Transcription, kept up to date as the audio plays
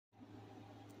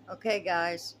Okay,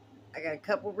 guys, I got a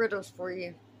couple riddles for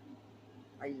you.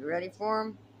 Are you ready for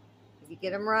them? If you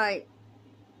get them right,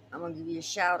 I'm going to give you a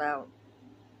shout out.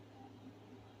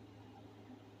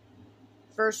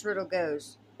 First riddle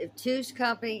goes, if two's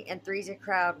company and three's a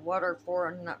crowd, what are four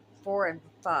and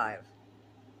five?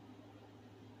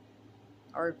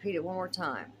 I'll repeat it one more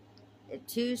time. If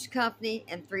two's company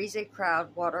and three's a crowd,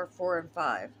 what are 4 and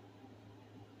 5?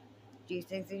 Do you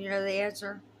think that you know the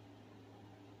answer?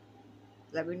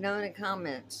 Let me know in the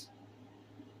comments.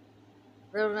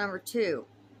 Riddle number 2.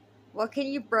 What can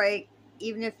you break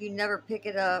even if you never pick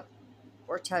it up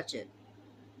or touch it?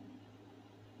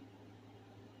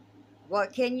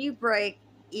 What can you break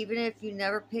even if you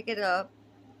never pick it up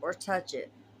or touch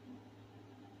it?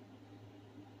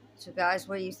 So guys,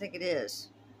 what do you think it is?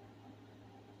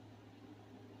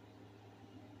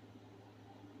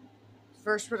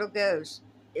 First riddle goes,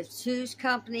 if two's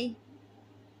company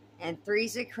and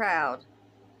three's a crowd,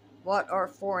 what are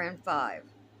 4 and 5?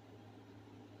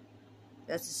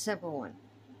 That's a simple one.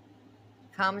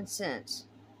 Common sense.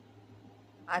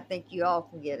 I think you all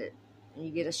can get it. And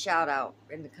you get a shout out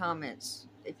in the comments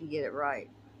if you get it right.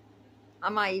 I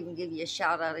might even give you a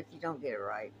shout out if you don't get it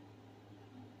right.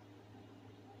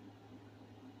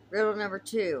 Riddle number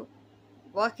 2.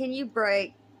 What can you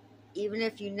break even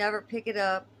if you never pick it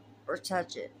up or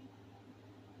touch it?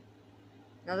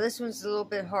 Now this one's a little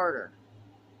bit harder.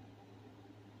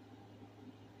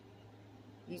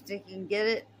 You think you can get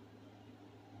it?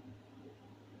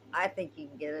 I think you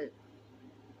can get it.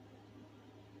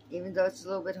 Even though it's a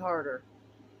little bit harder.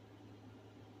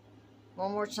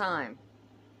 One more time.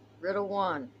 Riddle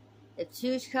 1. If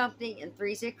two's company and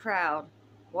three's a crowd,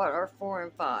 what are 4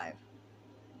 and 5?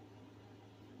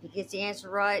 If you get the answer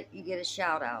right, you get a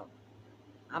shout out.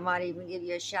 I might even give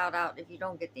you a shout out if you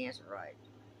don't get the answer right.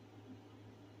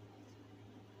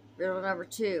 Riddle number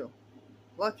 2.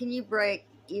 What can you break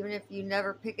even if you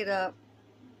never pick it up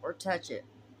or touch it?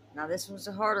 Now this one's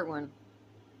a harder one.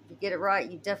 If you get it right,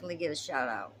 you definitely get a shout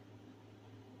out.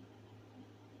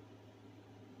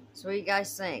 So what do you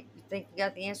guys think? You think you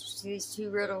got the answers to these 2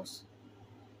 riddles?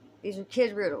 These are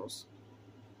kid riddles.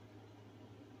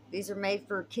 These are made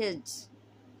for kids.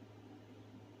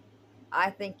 I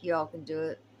think y'all can do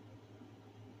it.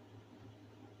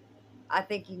 I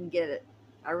think you can get it.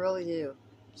 I really do.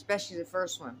 Especially the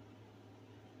first one.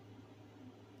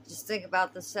 Just think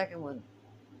about the second one.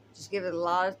 Just give it a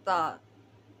lot of thought.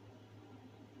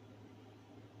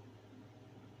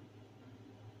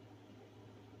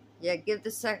 Yeah, give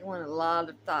the second one a lot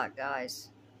of thought, guys.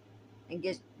 And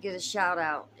get a shout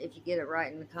out if you get it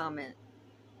right in the comment.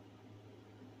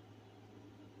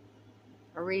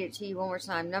 I'll read it to you one more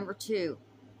time. Number 2.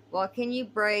 What can you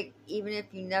break even if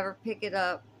you never pick it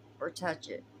up or touch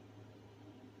it?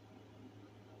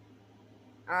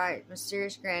 Alright,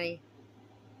 Mysterious Granny.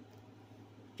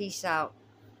 Peace out.